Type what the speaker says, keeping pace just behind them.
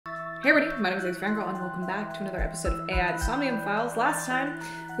Hey everybody, my name is AceFangirl and welcome back to another episode of AI the Somnium Files. Last time,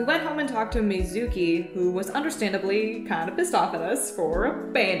 we went home and talked to Mizuki, who was understandably kind of pissed off at us for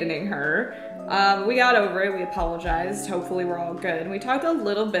abandoning her. We got over it, we apologized, hopefully we're all good. And we talked a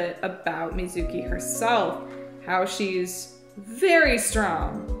little bit about Mizuki herself, how she's very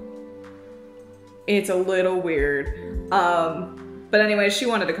strong. It's a little weird. But anyway, she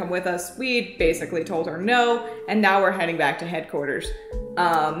wanted to come with us. We basically told her no, and now we're heading back to headquarters.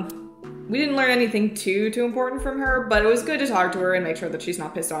 We didn't learn anything too important from her, but it was good to talk to her and make sure that she's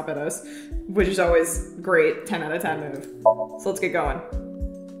not pissed off at us, which is always great. 10 out of 10 move. So let's get going.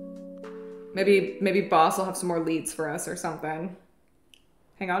 Maybe boss will have some more leads for us or something.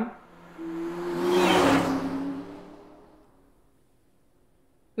 Hang on.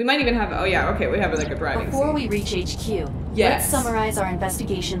 We might even have, oh yeah, okay, we have like a driving Before scene. we reach HQ, Yes. let's summarize our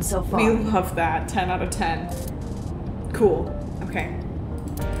investigation so far. We love that. 10 out of 10. Cool. Okay.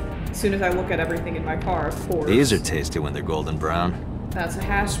 As soon as I look at everything in my car, of course. These are tasty when they're golden brown. That's a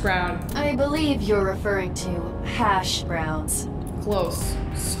hash brown. I believe you're referring to hash browns. Close.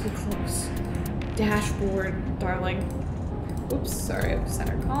 So close. Dashboard, darling. Oops, sorry.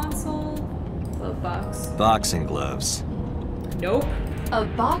 Center console. Glove box. Boxing gloves. Nope. A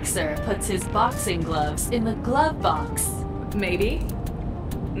boxer puts his boxing gloves in the glove box. Maybe.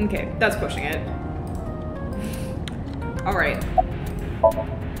 Okay, that's pushing it. Alright.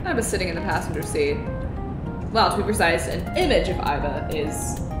 I was sitting in the passenger seat. Well, to be precise, an image of Iva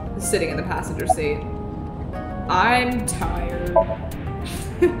is sitting in the passenger seat. I'm tired.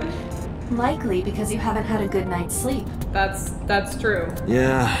 Likely because you haven't had a good night's sleep. That's true.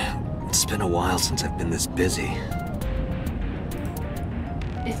 Yeah, it's been a while since I've been this busy.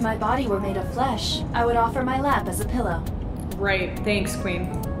 If my body were made of flesh, I would offer my lap as a pillow. Right, thanks, Queen.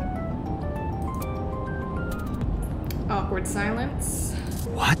 Awkward silence.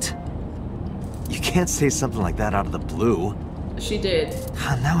 What? You can't say something like that out of the blue. She did.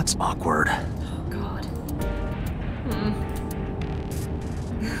 Now it's awkward. Oh, God.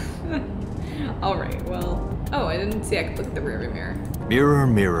 Alright, well... Oh, I didn't see I could look at the rearview mirror. Mirror,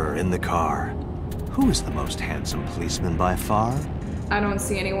 mirror in the car. Who is the most handsome policeman by far? I don't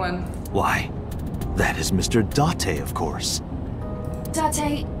see anyone. Why? That is Mr. Date, of course.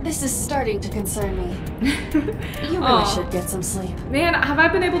 Date, this is starting to concern me. You really should get some sleep. Man, have I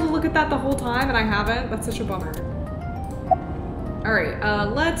been able to look at that the whole time and I haven't? That's such a bummer.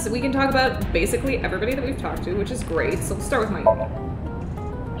 Alright, we can talk about basically everybody that we've talked to, which is great. So let's start with Mayumi.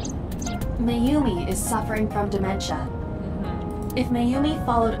 Mayumi is suffering from dementia. If Mayumi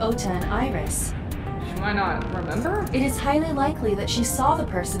followed Ota and Iris, She might not remember? it is highly likely that she saw the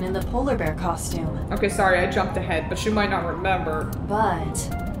person in the polar bear costume. Okay, sorry, I jumped ahead, but she might not remember. But...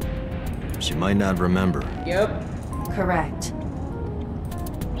 She might not remember. Yep. correct.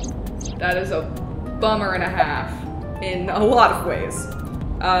 That is a bummer and a half. In a lot of ways.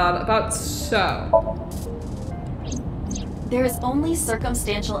 About so. There is only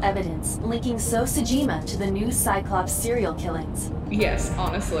circumstantial evidence linking So Sejima to the new Cyclops serial killings. Yes,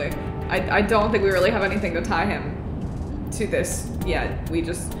 honestly. I don't think we really have anything to tie him to this yet. We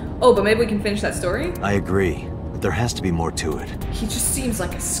just... Oh, but maybe we can finish that story? I agree, but there has to be more to it. He just seems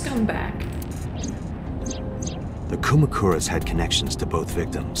like a scumbag. The Kumakuras had connections to both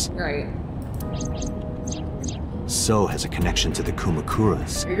victims. Right. So has a connection to the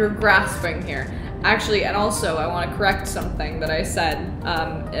Kumakuras. You're grasping here. Actually, and also, I want to correct something that I said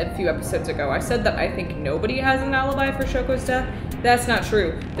a few episodes ago. I said that I think nobody has an alibi for Shoko's death. That's not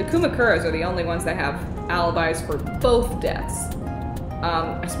true. The Kumakuras are the only ones that have alibis for both deaths.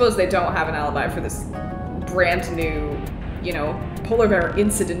 I suppose they don't have an alibi for this brand new, you know, polar bear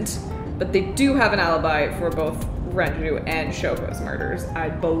incident, but they do have an alibi for both Renju and Shoko's murders, I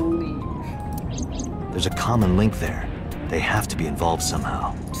believe. There's a common link there. They have to be involved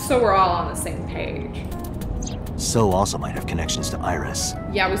somehow. So we're all on the same page. So also might have connections to Iris.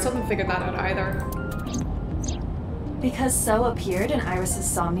 Yeah, we still haven't figured that out either. Because So appeared in Iris's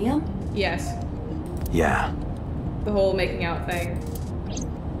Somnium? Yes. Yeah. The whole making out thing.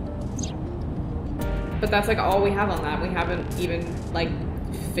 But that's like all we have on that. We haven't even like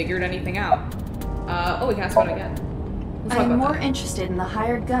figured anything out. Oh, we can ask one again. Let's talk I'm about more that. interested in the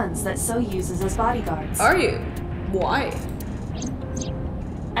hired guns that So uses as bodyguards. Are you? Why?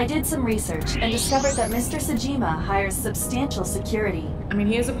 I did some research and discovered that Mr. Sejima hires substantial security. I mean,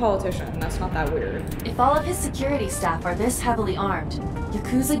 he is a politician. That's not that weird. If all of his security staff are this heavily armed,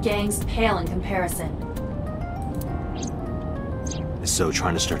 Yakuza gangs pale in comparison. Is So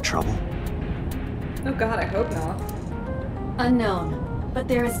trying to start trouble? Oh god, I hope not. Unknown, but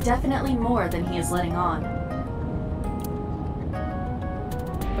there is definitely more than he is letting on.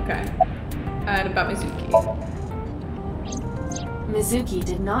 Okay. And about Mizuki. Mizuki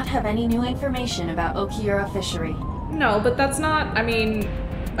did not have any new information about Okiura Fishery. No, but that's not, I mean,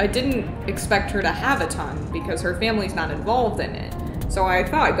 I didn't expect her to have a ton because her family's not involved in it. So I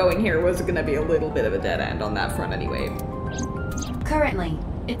thought going here was gonna be a little bit of a dead end on that front anyway. Currently,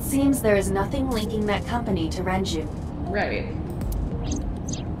 it seems there is nothing linking that company to Renju. Right.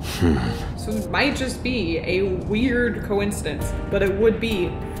 So it might just be a weird coincidence, but it would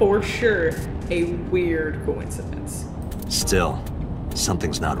be, for sure, a weird coincidence. Still,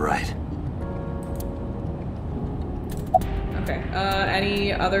 something's not right. Okay,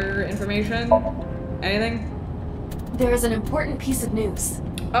 any other information? Anything? There is an important piece of news.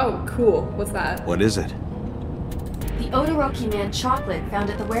 Oh, cool. What's that? What is it? The Odoroki Man chocolate found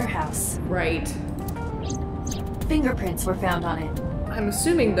at the warehouse. Right. Fingerprints were found on it. I'm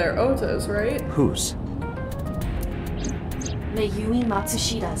assuming they're Ota's, right? Whose? Mayumi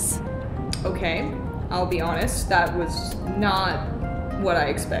Matsushida's. Okay. I'll be honest, that was not what I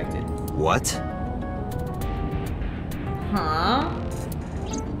expected. What? Huh?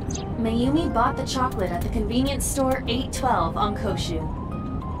 Mayumi bought the chocolate at the convenience store 812 on Koshu.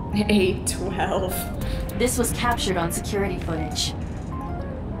 812. This was captured on security footage.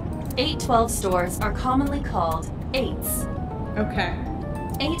 812 stores are commonly called 8s. Okay.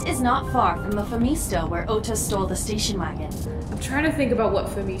 8 is not far from the Famisto where Ota stole the station wagon. I'm trying to think about what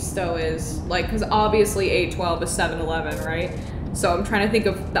Famisto is. Like, because obviously 812 is 7-Eleven, right? So I'm trying to think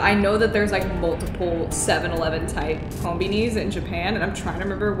of, I know that there's like multiple 7-Eleven type konbinis in Japan, and I'm trying to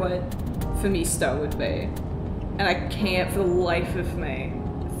remember what Famisto would be. And I can't for the life of me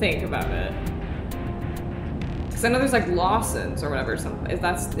think about it. Because I know there's like Lawson's or whatever. Is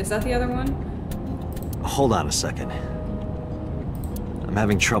that the other one? Hold on a second. I'm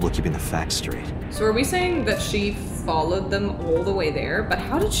having trouble keeping the facts straight. So are we saying that she followed them all the way there? But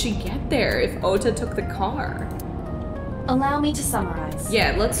how did she get there if Ota took the car? Allow me to summarize.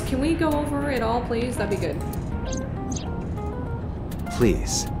 Yeah, can we go over it all, please? That'd be good.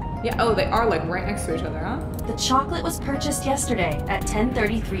 Please. Yeah, oh, they are like right next to each other, huh? The chocolate was purchased yesterday at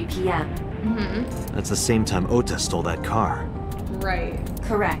 10:33 p.m. Mm-hmm. That's the same time Ota stole that car. Right.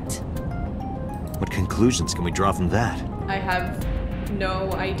 Correct. What conclusions can we draw from that? I have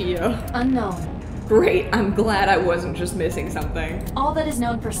no idea. Unknown. Great, I'm glad I wasn't just missing something. All that is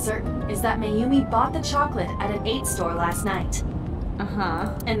known for certain is that Mayumi bought the chocolate at an 8 store last night.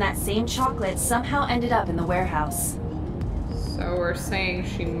 Uh-huh. And that same chocolate somehow ended up in the warehouse. So we're saying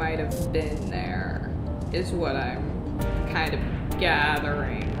she might have been there, is what I'm kind of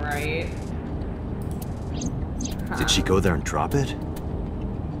gathering, right? Huh. Did she go there and drop it?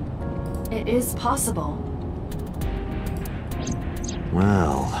 It is possible.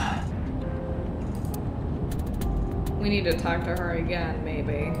 Well... We need to talk to her again,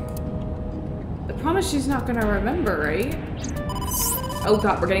 maybe. The problem is she's not gonna remember, right? Oh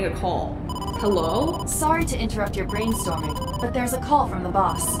god, we're getting a call. Hello? Sorry to interrupt your brainstorming, but there's a call from the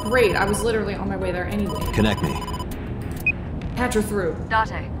boss. Great, I was literally on my way there anyway. Connect me. Patch her through.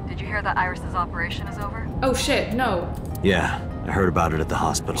 Date, did you hear that Iris's operation is over? Oh shit, no. Yeah, I heard about it at the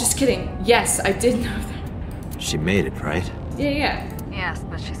hospital. Just kidding. Yes, I did know that. She made it, right? Yeah. Yes,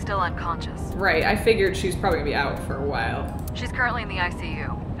 but she's still unconscious. Right, I figured she was probably gonna be out for a while. She's currently in the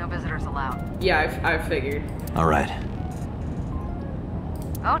ICU. No visitors allowed. Yeah, I figured. All right.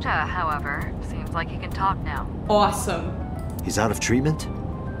 Ota, however, seems like he can talk now. Awesome. He's out of treatment?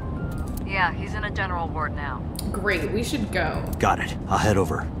 Yeah, he's in a general ward now. Great, we should go. Got it. I'll head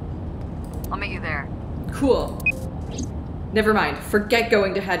over. I'll meet you there. Cool. Never mind, forget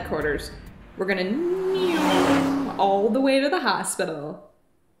going to headquarters. We're gonna all the way to the hospital.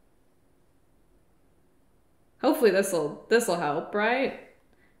 Hopefully this'll help, right?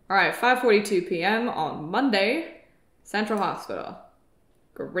 Alright, 5:42 p.m. on Monday, Central Hospital.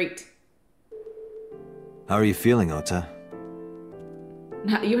 Great. How are you feeling, Ota?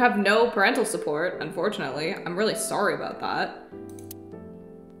 Now, you have no parental support, unfortunately. I'm really sorry about that.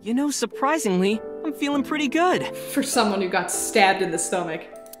 You know, surprisingly, I'm feeling pretty good. For someone who got stabbed in the stomach.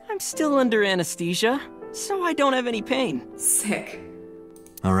 I'm still under anesthesia, so I don't have any pain. Sick.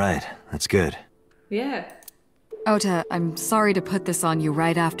 All right, that's good. Yeah. Ota, I'm sorry to put this on you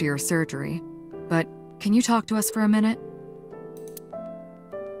right after your surgery, but can you talk to us for a minute?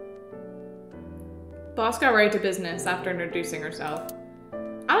 Boss got right to business after introducing herself.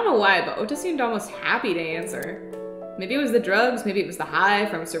 I don't know why, but Ota seemed almost happy to answer. Maybe it was the drugs, maybe it was the high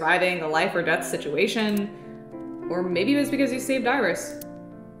from surviving a life or death situation, or maybe it was because he saved Iris.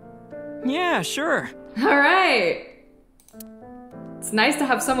 Yeah, sure. Alright! It's nice to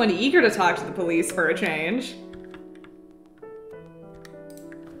have someone eager to talk to the police for a change.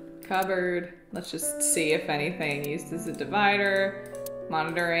 Cupboard. Let's just see if anything. Used as a divider.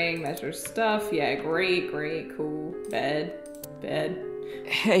 Monitoring, measures stuff. Yeah, great, cool. Bed.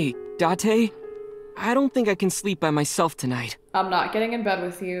 Hey, Date. I don't think I can sleep by myself tonight. I'm not getting in bed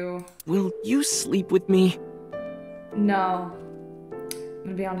with you. Will you sleep with me? No. I'm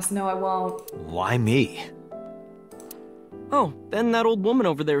gonna be honest, no, I won't. Why me? Oh, then that old woman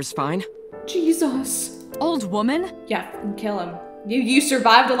over there is fine. Jesus. Old woman? Yeah, fucking kill him. You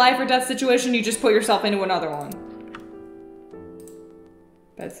survived a life or death situation, you just put yourself into another one.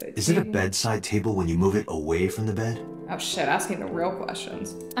 Bedside Is it a table. bedside table when you move it away from the bed? Oh shit, asking the real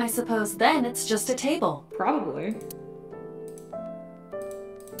questions. I suppose then it's just a table. Probably.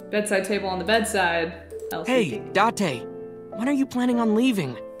 Bedside table on the bedside. LCD. Hey, Date. When are you planning on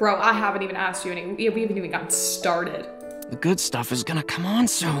leaving? Bro, I haven't even asked you any. We haven't even gotten started. The good stuff is gonna come on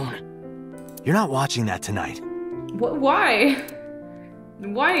soon. You're not watching that tonight. Why?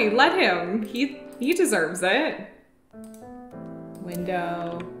 Why? Let him. He deserves it.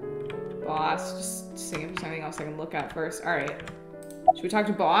 Window. Boss. Just seeing if there's anything else I can look at first. Alright. Should we talk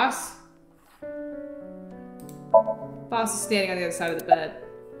to Boss? Boss is standing on the other side of the bed.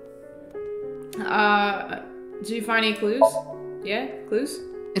 Did you find any clues? Yeah? Clues?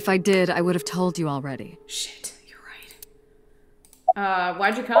 If I did, I would have told you already. Shit, you're right.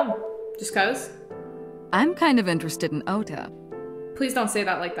 Why'd you come? Just cause? I'm kind of interested in Ota. Please don't say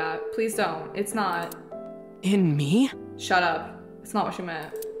that like that. Please don't. It's not. In me? Shut up. It's not what you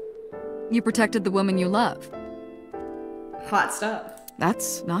meant. You protected the woman you love. Hot stuff.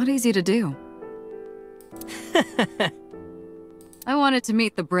 That's not easy to do. I wanted to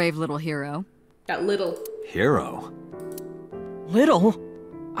meet the brave little hero. That little. Hero? Little?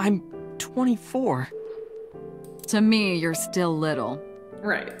 I'm 24. To me, you're still little.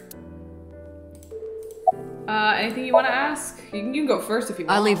 Right. Anything you want to ask? You can go first if you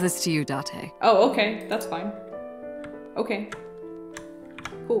want. I'll leave this to you, Date. Oh, okay. That's fine. Okay.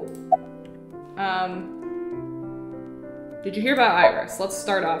 Cool. Did you hear about Iris? Let's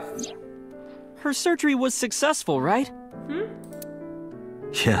start off. Her surgery was successful, right?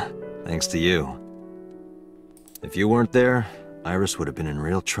 Yeah, thanks to you. If you weren't there, Iris would have been in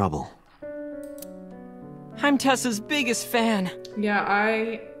real trouble. I'm Tessa's biggest fan. Yeah,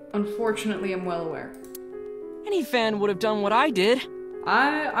 I unfortunately am well aware. Any fan would have done what I did.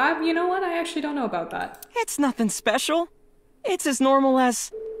 You know what? I actually don't know about that. It's nothing special. It's as normal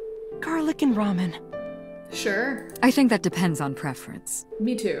as garlic and ramen. Sure. I think that depends on preference.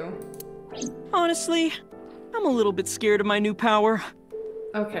 Me too. Honestly, I'm a little bit scared of my new power.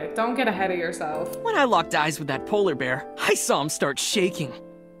 Okay, don't get ahead of yourself. When I locked eyes with that polar bear, I saw him start shaking.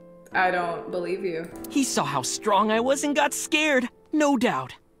 I don't believe you. He saw how strong I was and got scared, no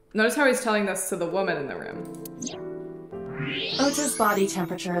doubt. Notice how he's telling this to the woman in the room. Ota's body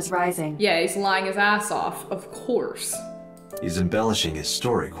temperature is rising. Yeah, he's lying his ass off, of course. He's embellishing his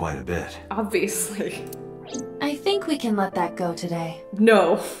story quite a bit. Obviously. I think we can let that go today.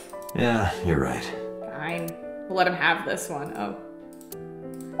 No. Yeah, you're right. Fine. We'll let him have this one. Oh.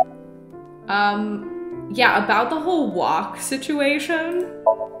 Yeah, about the whole walk situation.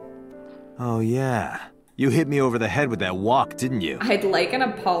 Oh yeah. You hit me over the head with that walk, didn't you? I'd like an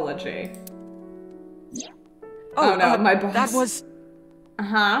apology. Oh no, my boss. That was...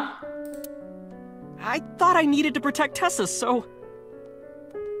 Uh-huh. I thought I needed to protect Tessa, so...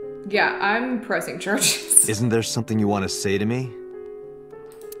 Yeah, I'm pressing charges. Isn't there something you want to say to me?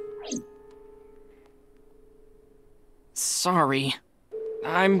 Sorry.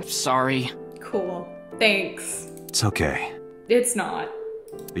 I'm sorry. Cool. Thanks. It's okay. It's not.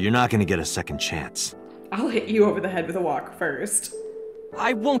 But you're not gonna get a second chance. I'll hit you over the head with a walk first.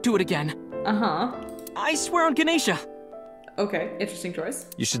 I won't do it again. Uh-huh. I swear on Ganesha. Okay, interesting choice.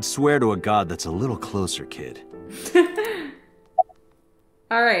 You should swear to a god that's a little closer, kid.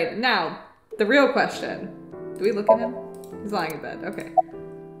 Alright, now, the real question. Do we look at him? He's lying in bed. Okay.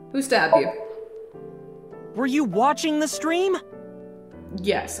 Who stabbed you? Were you watching the stream?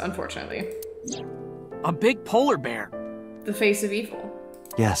 Yes, unfortunately. A big polar bear. The face of evil.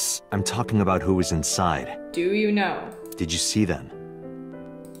 Yes, I'm talking about who was inside. Do you know? Did you see them?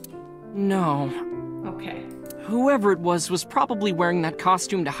 No. Okay. Whoever it was probably wearing that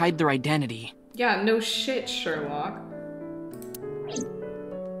costume to hide their identity. Yeah, no shit, Sherlock.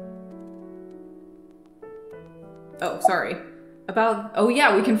 Oh, sorry. Oh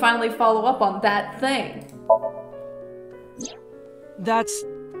yeah, we can finally follow up on that thing. That's...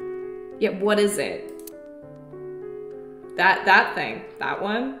 Yeah, what is it? That thing. That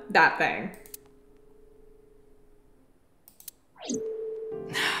one? That thing.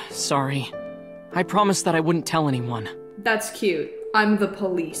 Sorry. I promised that I wouldn't tell anyone. That's cute. I'm the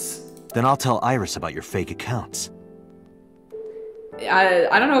police. Then I'll tell Iris about your fake accounts.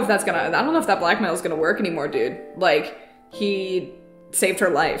 I don't know if that's gonna, I don't know if that blackmail is gonna work anymore, dude. Like, he saved her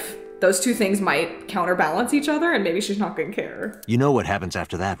life. Those two things might counterbalance each other, and maybe she's not gonna care. You know what happens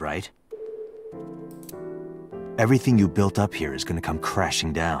after that, right? Everything you built up here is gonna come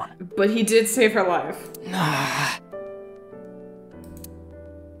crashing down. But he did save her life.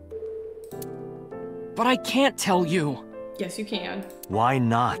 But I can't tell you. Yes, you can. Why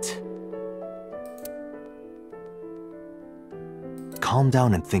not? Calm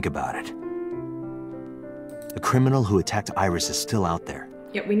down and think about it. The criminal who attacked Iris is still out there.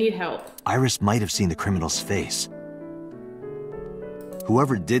 Yeah, we need help. Iris might have seen the criminal's face.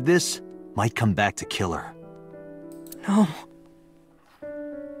 Whoever did this might come back to kill her. No.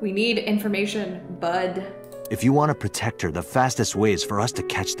 We need information, bud. If you want to protect her, the fastest way is for us to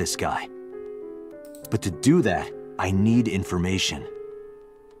catch this guy. But to do that, I need information.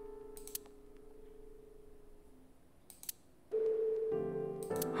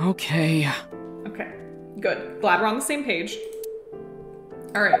 Okay. Okay, good. Glad we're on the same page.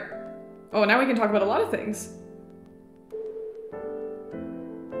 Alright. Oh, now we can talk about a lot of things.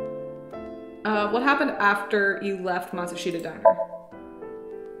 What happened after you left Matsushita Diner?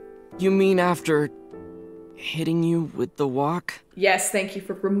 You mean after hitting you with the walk? Yes, thank you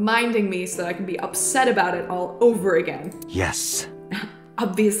for reminding me so that I can be upset about it all over again. Yes.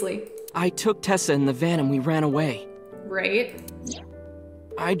 Obviously. I took Tessa in the van and we ran away. Right?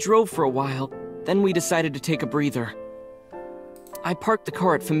 I drove for a while, then we decided to take a breather. I parked the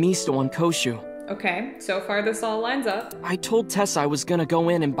car at Famisto on Koshu. Okay, so far this all lines up. I told Tessa I was gonna go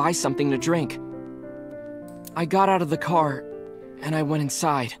in and buy something to drink. I got out of the car, and I went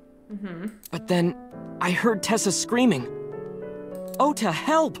inside. But then, I heard Tessa screaming. Ota,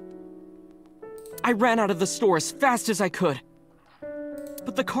 help! I ran out of the store as fast as I could.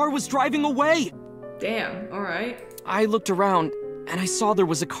 But the car was driving away! Damn, alright. I looked around, and I saw there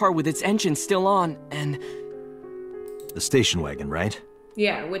was a car with its engine still on, and... The station wagon, right?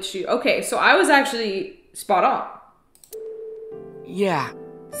 Yeah, which you... Okay, so I was actually spot on. Yeah.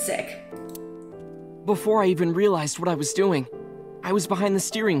 Sick. Before I even realized what I was doing, I was behind the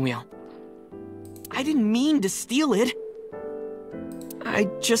steering wheel. I didn't mean to steal it. I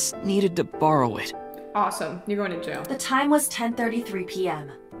just needed to borrow it. Awesome. You're going to jail. The time was 10:33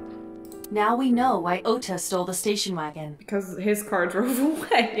 p.m. Now we know why Ota stole the station wagon. Because his car drove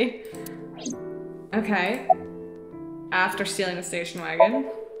away. Okay. After stealing the station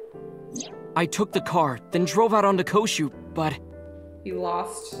wagon. I took the car, then drove out onto Koshu, but... You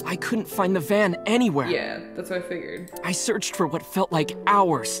lost. I couldn't find the van anywhere. Yeah, that's what I figured. I searched for what felt like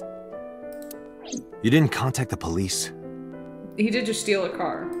hours. You didn't contact the police? He did just steal a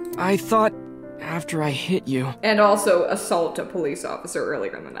car. I thought after I hit you... And also assault a police officer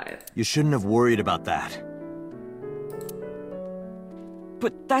earlier in the night. You shouldn't have worried about that.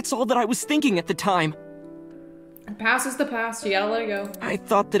 But that's all that I was thinking at the time. The past is the past, you gotta let it go. I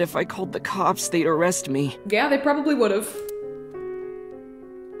thought that if I called the cops, they'd arrest me. Yeah, they probably would've.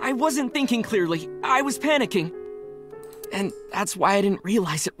 I wasn't thinking clearly. I was panicking. And that's why I didn't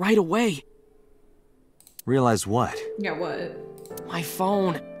realize it right away. Realize what? Yeah, what? My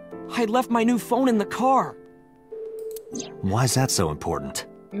phone. I left my new phone in the car. Why's that so important?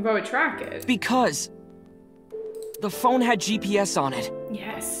 You can probably track it. Because the phone had GPS on it.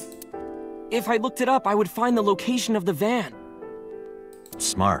 Yes. If I looked it up, I would find the location of the van.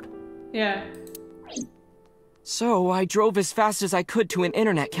 Smart. Yeah. So I drove as fast as I could to an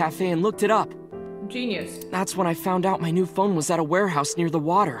internet cafe and looked it up. Genius. That's when I found out my new phone was at a warehouse near the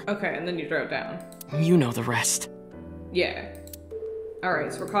water. Okay, and then you drove down. You know the rest. Yeah.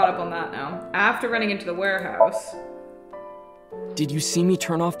 Alright, so we're caught up on that now. After running into the warehouse... Did you see me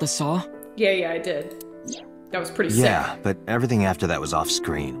turn off the saw? Yeah, I did. That was pretty sick. Yeah, but everything after that was off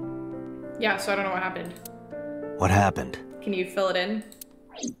screen. Yeah, so I don't know what happened. What happened? Can you fill it in?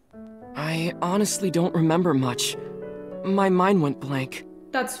 I honestly don't remember much. My mind went blank.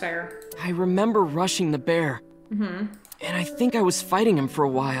 That's fair. I remember rushing the bear. And I think I was fighting him for a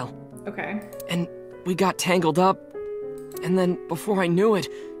while. Okay. And we got tangled up. And then, before I knew it,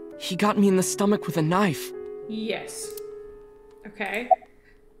 he got me in the stomach with a knife. Yes. Okay.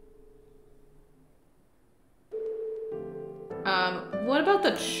 What about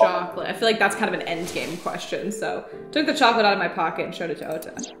the chocolate? I feel like that's kind of an endgame question, so... Took the chocolate out of my pocket and showed it to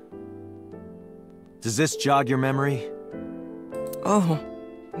Ota. Does this jog your memory? Oh,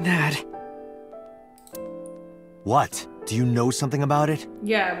 that. What? Do you know something about it?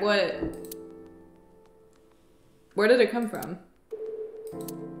 Yeah, what... Where did it come from?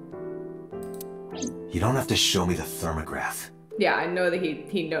 You don't have to show me the thermograph. Yeah, I know that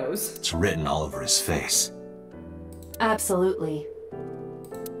he knows. It's written all over his face. Absolutely.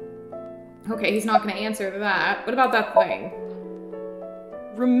 Okay, he's not gonna answer that. What about that thing?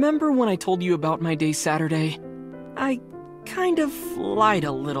 Remember when I told you about my day Saturday? I kind of lied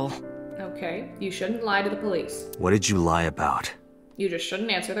a little. Okay, you shouldn't lie to the police. What did you lie about? You just shouldn't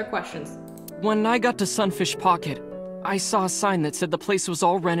answer their questions. When I got to Sunfish Pocket, I saw a sign that said the place was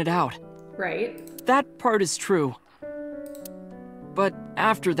all rented out. Right? That part is true. But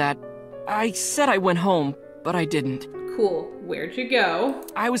after that, I said I went home, but I didn't. Cool. Where'd you go?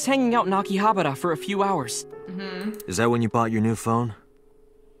 I was hanging out in Akihabara for a few hours. Is that when you bought your new phone?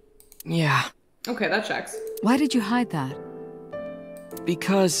 Yeah, Okay, that checks. Why did you hide that?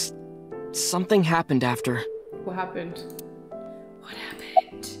 because something happened after. What happened? What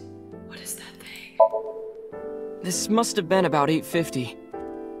happened? What is that thing? This must have been about 8:50.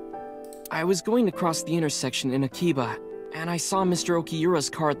 I was going to cross the intersection in Akiba, and I saw Mr. Okiura's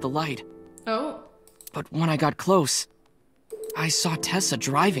car at the light. Oh. But when I got close, I saw Tessa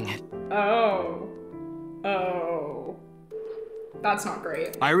driving it. Oh. Oh. That's not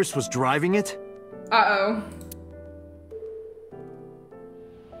great. Iris was driving it? Uh-oh.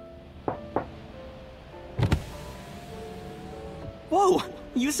 Whoa!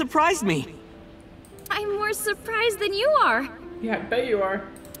 You surprised me! I'm more surprised than you are. Yeah, I bet you are.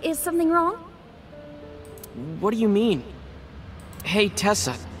 Is something wrong? What do you mean? Hey,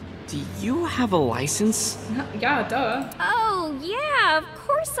 Tessa, do you have a license? Yeah, duh. Oh, yeah, of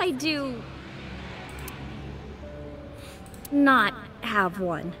course I do. Not have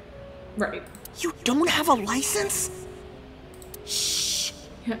one. Right. You don't have a license? Shh.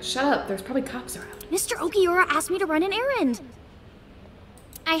 Yeah, shut up. There's probably cops around. Mr. Okiura asked me to run an errand.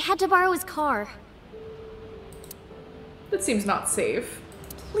 I had to borrow his car. That seems not safe.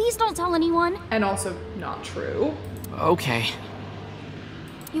 Please don't tell anyone. And also not true. Okay.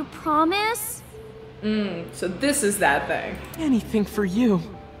 You promise? So this is that thing. Anything for you.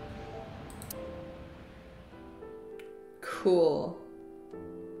 Cool.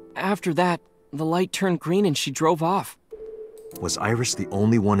 After that, the light turned green and she drove off. Was Iris the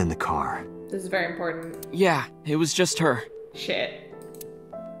only one in the car? This is very important. Yeah, it was just her. Shit.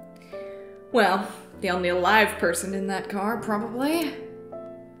 Well, the only alive person in that car, probably.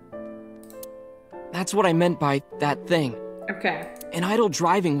 That's what I meant by that thing. Okay. And idle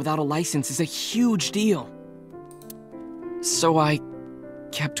driving without a license is a huge deal. So I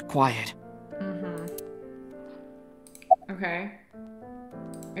kept quiet. Okay.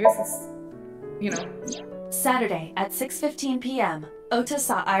 I guess it's, you know. Saturday at 6:15 p.m., Ota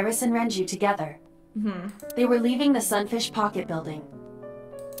saw Iris and Renju together. They were leaving the Sunfish Pocket building.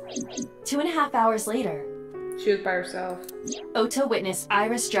 2.5 hours later, She was by herself. Ota witnessed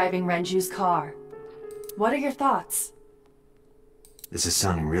Iris driving Renju's car. What are your thoughts? This is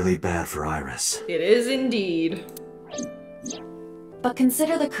sounding really bad for Iris. It is indeed. But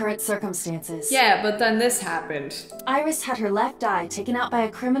consider the current circumstances. Yeah, but then this happened. Iris had her left eye taken out by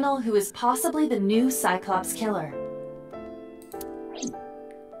a criminal who is possibly the new Cyclops killer.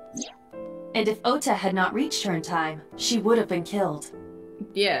 And if Ota had not reached her in time, she would have been killed.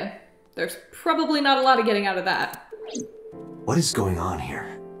 Yeah. There's probably not a lot of getting out of that. What is going on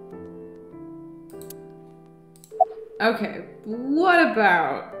here? Okay, what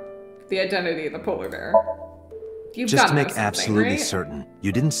about the identity of the polar bear? You've Just gotta to know make something, absolutely right? certain,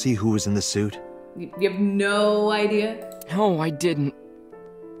 you didn't see who was in the suit? You have no idea? No, I didn't.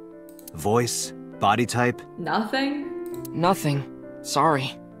 Voice? Body type? Nothing? Nothing.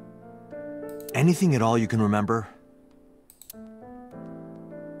 Sorry. Anything at all you can remember?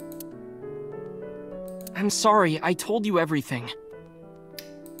 I'm sorry, I told you everything.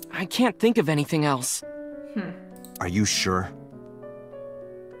 I can't think of anything else. Are you sure?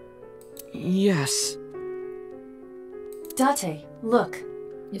 Yes. Date, look.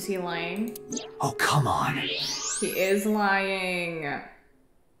 Is he lying? Oh, come on. He is lying.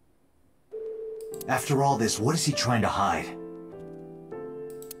 After all this, what is he trying to hide?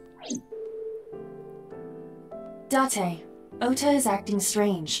 Date, Ota is acting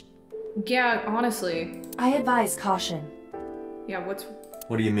strange. Yeah, honestly. I advise caution. Yeah,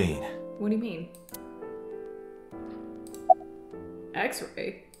 What do you mean? what do you mean?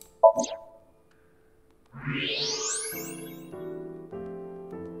 X-ray?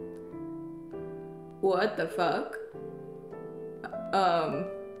 What the fuck?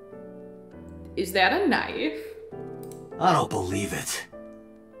 Is that a knife? I don't believe it.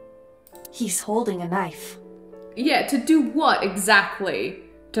 He's holding a knife. Yeah, to do what exactly?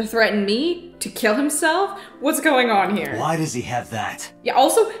 To threaten me? To kill himself? What's going on here? Why does he have that? Yeah,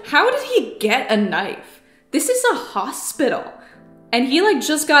 also, how did he get a knife? This is a hospital. And he like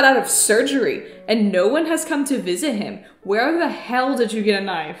just got out of surgery and no one has come to visit him. Where the hell did you get a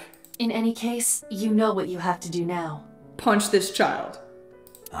knife? In any case, you know what you have to do now. Punch this child.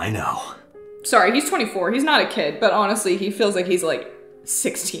 I know. Sorry, he's 24. He's not a kid, but honestly, he feels like he's like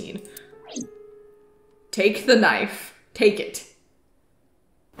 16. Take the knife. Take it.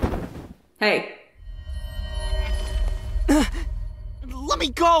 Hey. Let me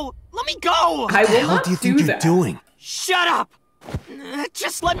go! Let me go! I will What not do you think you're doing? Shut up!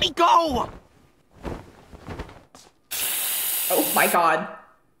 Just let me go! Oh my god.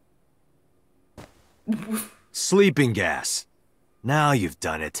 Sleeping gas. Now you've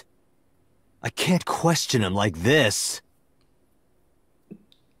done it. I can't question him like this.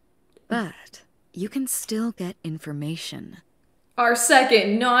 But you can still get information. Our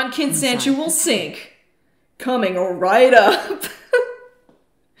second non-consensual sync. Coming right up.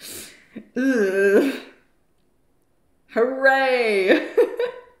 Ugh. Hooray!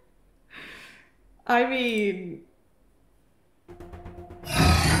 I mean...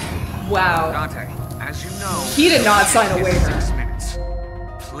 Wow. Dante, as you know... He did not sign a waiver. 6 minutes.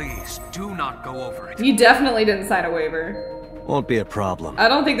 Please, do not go over it. He definitely didn't sign a waiver. Won't be a problem. I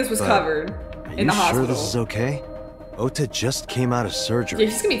don't think this was But covered in the hospital. Are you sure this is okay? Ota just came out of surgery. Yeah,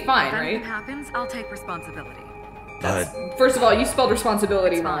 he's gonna be fine, If anything right? happens, I'll take responsibility. But First of all, you spelled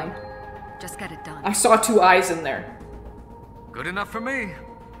responsibility It's wrong. fine. Just get it done. I saw 2 eyes in there. Good enough for me.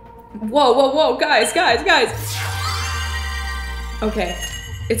 Whoa, whoa, whoa, guys. Okay,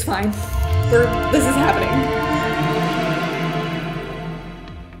 it's fine. This is happening.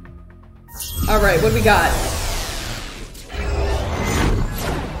 Alright, what do we got?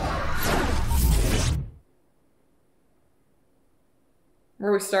 Where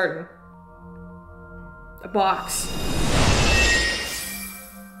are we starting? A box.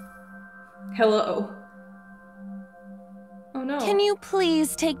 Hello. Oh no. Can you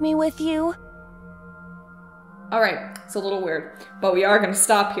please take me with you? Alright, it's a little weird, but we are going to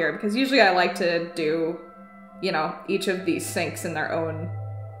stop here because usually I like to do, you know, each of these syncs in their own,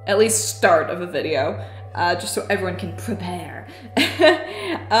 at least start of a video, just so everyone can prepare.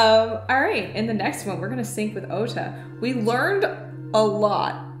 Alright, in the next one, we're going to sync with Ota. We learned a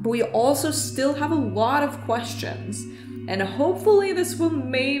lot, but we also still have a lot of questions, and hopefully this will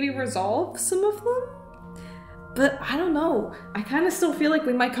maybe resolve some of them? But I don't know. I kind of still feel like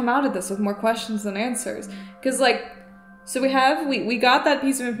we might come out of this with more questions than answers. Because, like, so we got that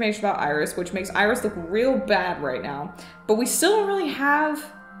piece of information about Iris, which makes Iris look real bad right now. But we still don't really have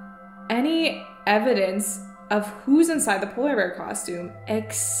any evidence of who's inside the polar bear costume,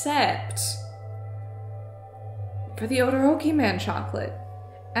 except for the Odoroki Man chocolate.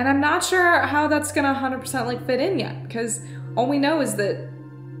 And I'm not sure how that's gonna 100% like fit in yet, because all we know is that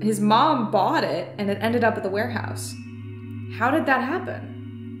his mom bought it and it ended up at the warehouse. How did that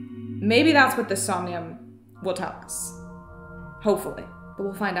happen? Maybe that's what this Somnium will tell us. Hopefully. But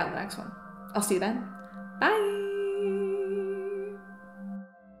we'll find out in the next one. I'll see you then. Bye!